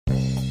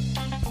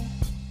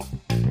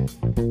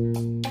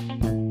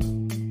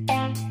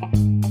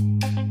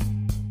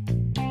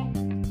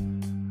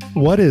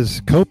What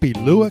is Kopi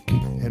Luwak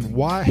and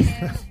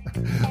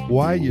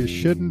why you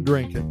shouldn't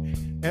drink it?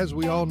 As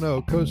we all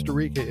know, Costa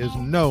Rica is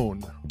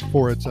known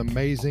for its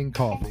amazing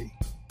coffee.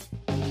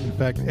 In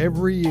fact,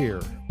 every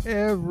year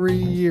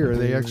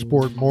they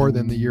export more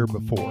than the year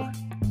before.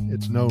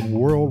 It's known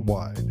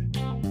worldwide.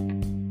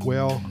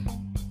 Well,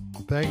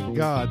 thank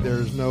God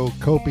there's no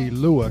Kopi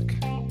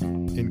Luwak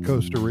in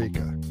Costa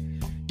Rica.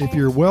 If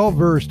you're well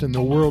versed in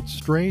the world's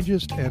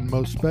strangest and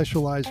most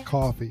specialized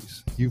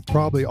coffees, you've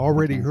probably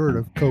already heard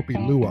of Kopi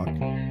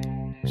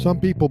Luwak. Some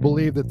people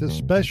believe that this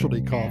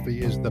specialty coffee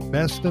is the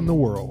best in the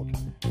world.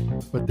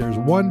 But there's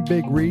one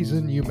big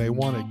reason you may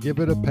want to give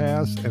it a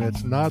pass, and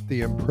it's not the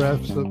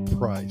impressive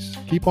price.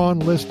 Keep on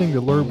listening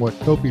to learn what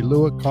Kopi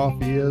Luwak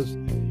coffee is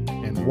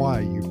and why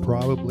you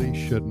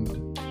probably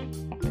shouldn't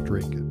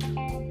drink it.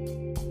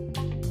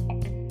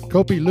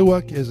 Kopi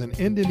Luwak is an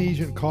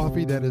Indonesian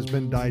coffee that has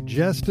been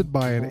digested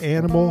by an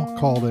animal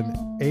called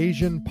an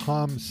Asian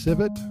palm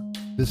civet.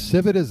 The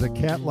civet is a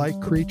cat-like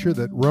creature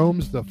that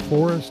roams the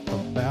forest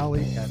of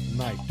Bali at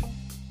night.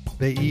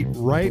 They eat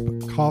ripe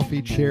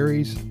coffee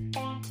cherries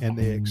and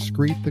they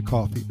excrete the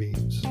coffee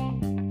beans.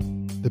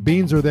 The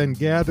beans are then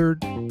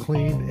gathered,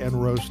 cleaned,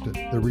 and roasted.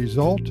 The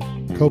result,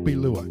 Kopi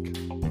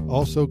Luwak,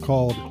 also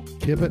called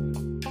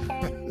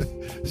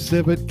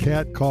civet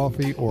cat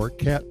coffee or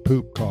cat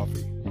poop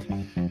coffee.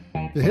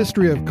 The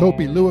history of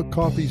Kopi Luwak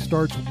coffee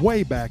starts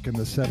way back in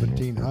the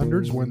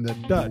 1700s when the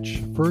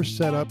Dutch first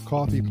set up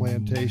coffee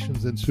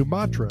plantations in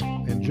Sumatra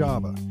and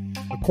Java.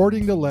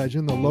 According to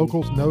legend, the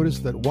locals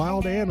noticed that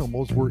wild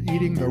animals were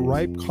eating the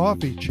ripe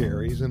coffee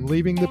cherries and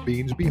leaving the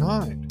beans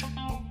behind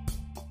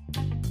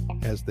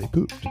as they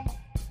pooped.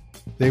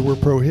 They were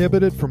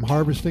prohibited from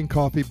harvesting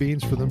coffee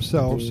beans for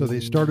themselves, so they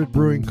started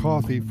brewing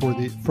coffee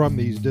from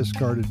these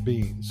discarded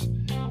beans.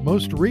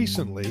 Most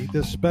recently,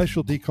 this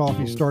specialty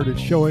coffee started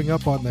showing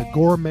up on the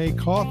gourmet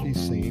coffee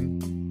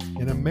scene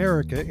in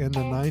America in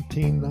the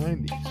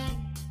 1990s.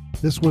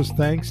 This was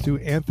thanks to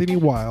Anthony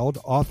Wilde,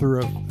 author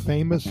of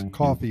famous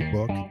coffee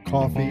book,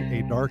 Coffee,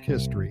 A Dark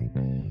History.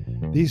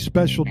 These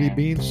specialty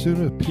beans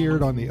soon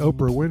appeared on the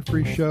Oprah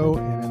Winfrey Show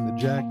and in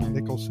the Jack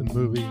Nicholson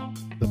movie,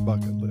 The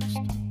Bucket List.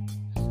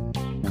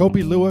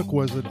 Kopi Luwak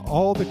was in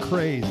all the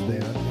craze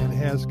then and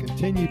has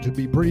continued to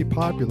be pretty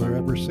popular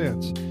ever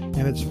since.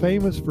 And it's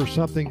famous for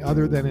something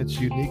other than its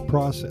unique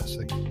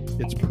processing,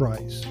 its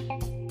price.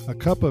 A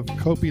cup of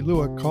Kopi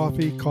Luwak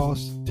coffee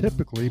costs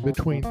typically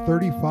between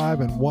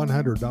 $35 and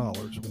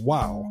 $100.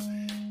 Wow!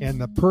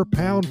 And the per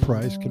pound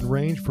price can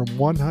range from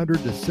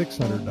 $100 to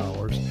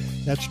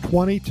 $600. That's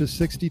 20 to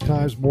 60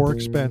 times more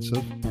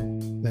expensive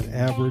than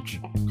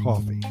average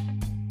coffee.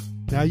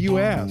 Now you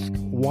ask,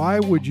 why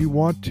would you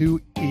want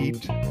to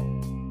eat,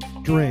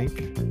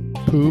 drink,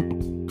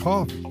 poop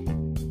coffee?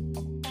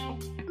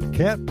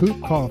 Cat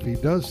poop coffee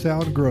does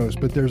sound gross,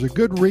 but there's a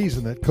good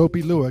reason that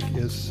Kopi Luwak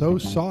is so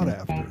sought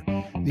after.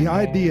 The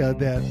idea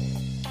that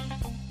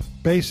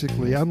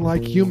basically,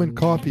 unlike human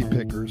coffee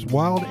pickers,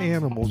 wild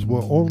animals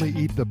will only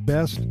eat the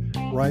best,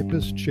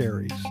 ripest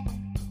cherries,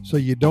 so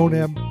you don't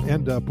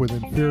end up with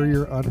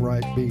inferior,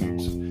 unripe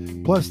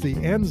beans. Plus, the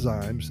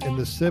enzymes in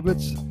the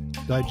civet's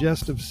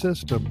digestive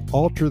system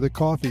alter the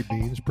coffee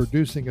beans,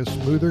 producing a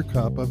smoother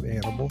cup of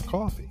animal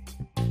coffee.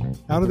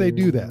 How do they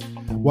do that?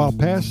 While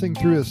passing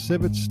through a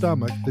civet's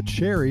stomach, the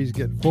cherries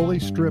get fully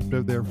stripped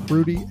of their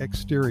fruity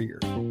exterior.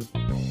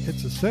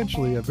 It's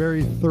essentially a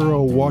very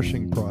thorough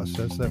washing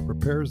process that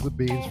prepares the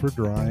beans for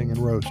drying and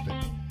roasting.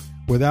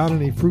 Without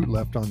any fruit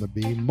left on the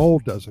bean,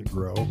 mold doesn't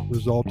grow,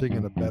 resulting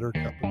in a better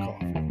cup of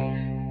coffee.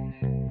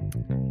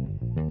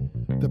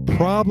 The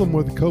problem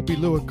with Kopi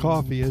Luwak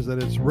coffee is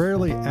that it's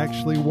rarely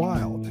actually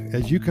wild.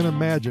 As you can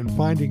imagine,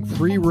 finding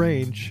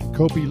free-range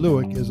Kopi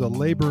Luwak is a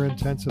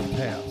labor-intensive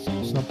task,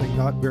 something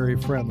not very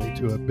friendly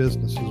to a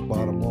business's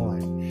bottom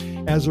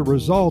line. As a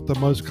result, the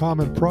most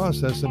common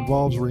process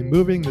involves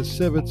removing the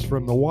civets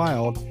from the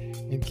wild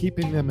and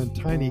keeping them in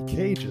tiny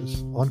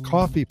cages on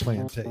coffee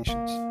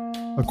plantations.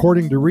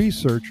 According to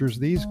researchers,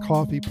 these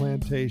coffee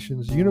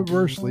plantations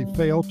universally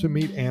fail to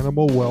meet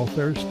animal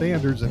welfare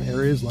standards in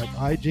areas like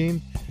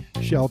hygiene,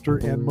 shelter,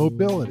 and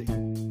mobility.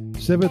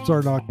 Civets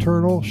are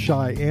nocturnal,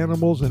 shy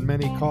animals, and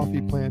many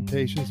coffee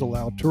plantations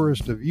allow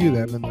tourists to view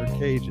them in their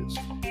cages.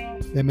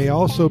 They may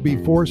also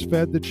be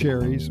force-fed the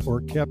cherries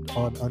or kept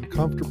on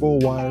uncomfortable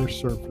wire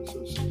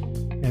surfaces.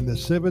 And the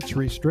civet's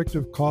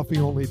restrictive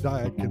coffee-only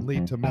diet can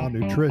lead to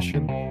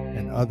malnutrition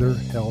and other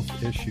health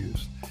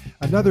issues.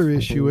 Another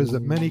issue is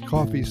that many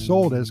coffees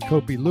sold as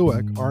Kopi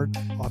Luwak aren't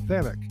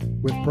authentic.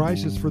 With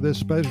prices for this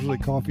specialty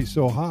coffee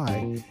so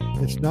high,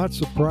 it's not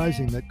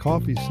surprising that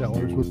coffee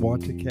sellers would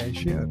want to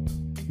cash in,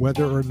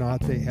 whether or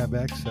not they have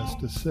access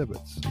to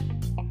civets.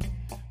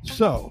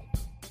 So,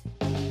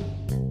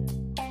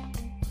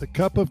 the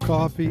cup of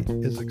coffee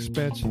is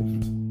expensive.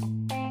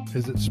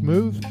 Is it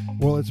smooth?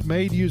 Well, it's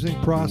made using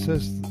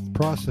processes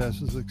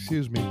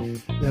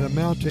that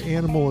amount to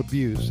animal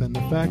abuse, and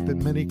the fact that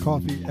many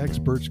coffee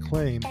experts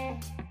claim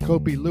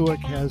Kopi Luwak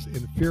has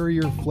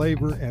inferior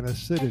flavor and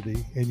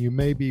acidity, and you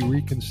may be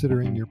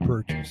reconsidering your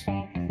purchase.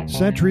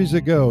 Centuries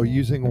ago,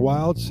 using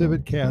wild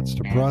civet cats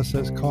to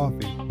process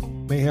coffee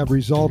may have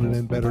resulted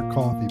in better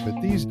coffee, but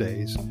these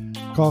days,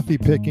 coffee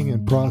picking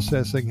and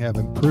processing have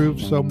improved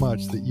so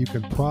much that you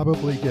can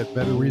probably get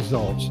better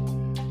results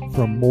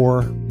from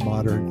more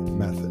modern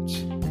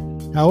methods.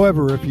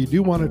 However, if you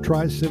do want to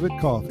try civet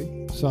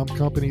coffee, some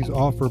companies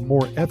offer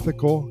more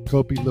ethical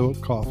Kopi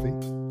Luwak coffee.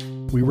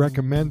 We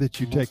recommend that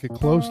you take a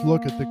close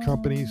look at the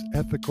company's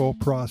ethical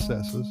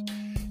processes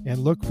and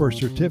look for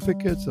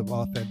certificates of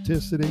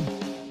authenticity.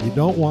 You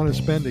don't want to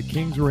spend a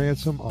king's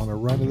ransom on a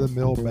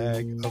run-of-the-mill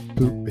bag of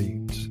poop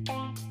beans.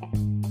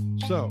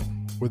 So,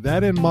 with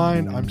that in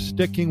mind, I'm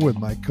sticking with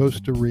my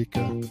Costa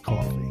Rica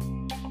coffee.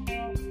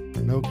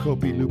 No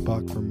Kopi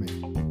Luwak for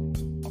me.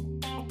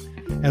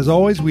 As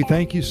always, we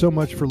thank you so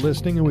much for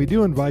listening, and we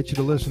do invite you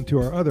to listen to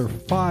our other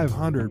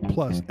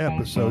 500-plus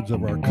episodes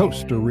of our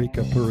Costa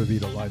Rica Pura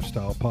Vida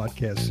Lifestyle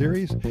podcast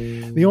series.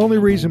 The only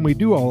reason we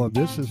do all of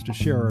this is to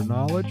share our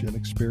knowledge and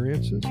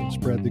experiences and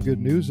spread the good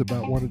news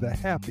about one of the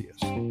happiest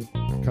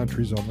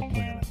countries on the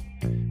planet.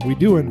 We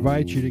do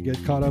invite you to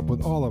get caught up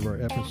with all of our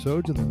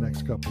episodes in the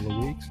next couple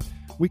of weeks.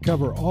 We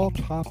cover all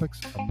topics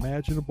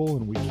imaginable,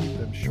 and we keep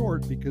them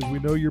short because we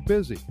know you're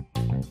busy.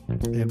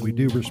 And we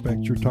do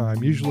respect your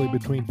time, usually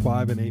between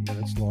 5 and 8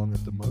 minutes long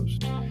at the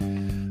most.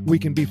 We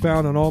can be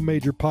found on all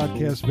major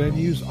podcast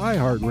venues: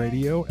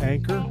 iHeartRadio,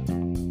 Anchor,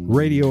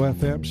 Radio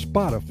FM,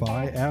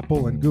 Spotify,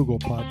 Apple, and Google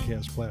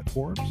podcast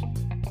platforms.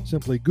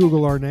 Simply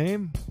Google our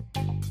name,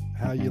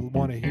 how you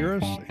want to hear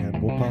us,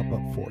 and we'll pop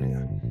up for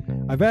you.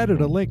 I've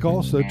added a link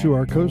also to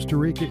our Costa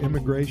Rica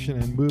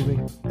Immigration and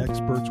Moving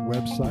Experts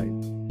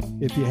website.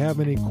 If you have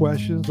any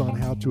questions on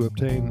how to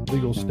obtain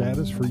legal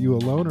status for you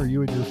alone or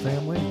you and your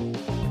family,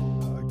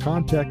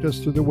 contact us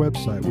through the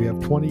website. We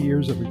have 20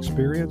 years of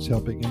experience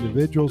helping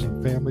individuals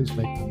and families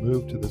make the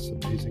move to this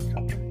amazing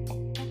country.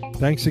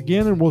 Thanks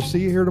again, and we'll see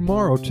you here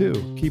tomorrow, too.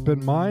 Keep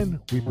in mind,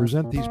 we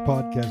present these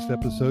podcast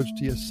episodes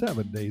to you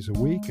 7 days a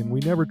week, and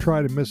we never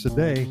try to miss a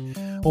day,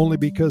 only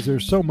because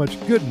there's so much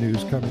good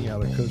news coming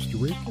out of Costa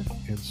Rica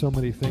and so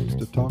many things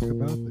to talk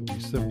about that we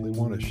simply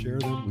want to share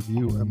them with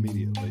you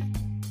immediately.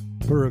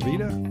 Pura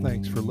Vida,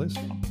 thanks for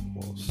listening.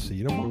 We'll see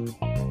you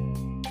tomorrow.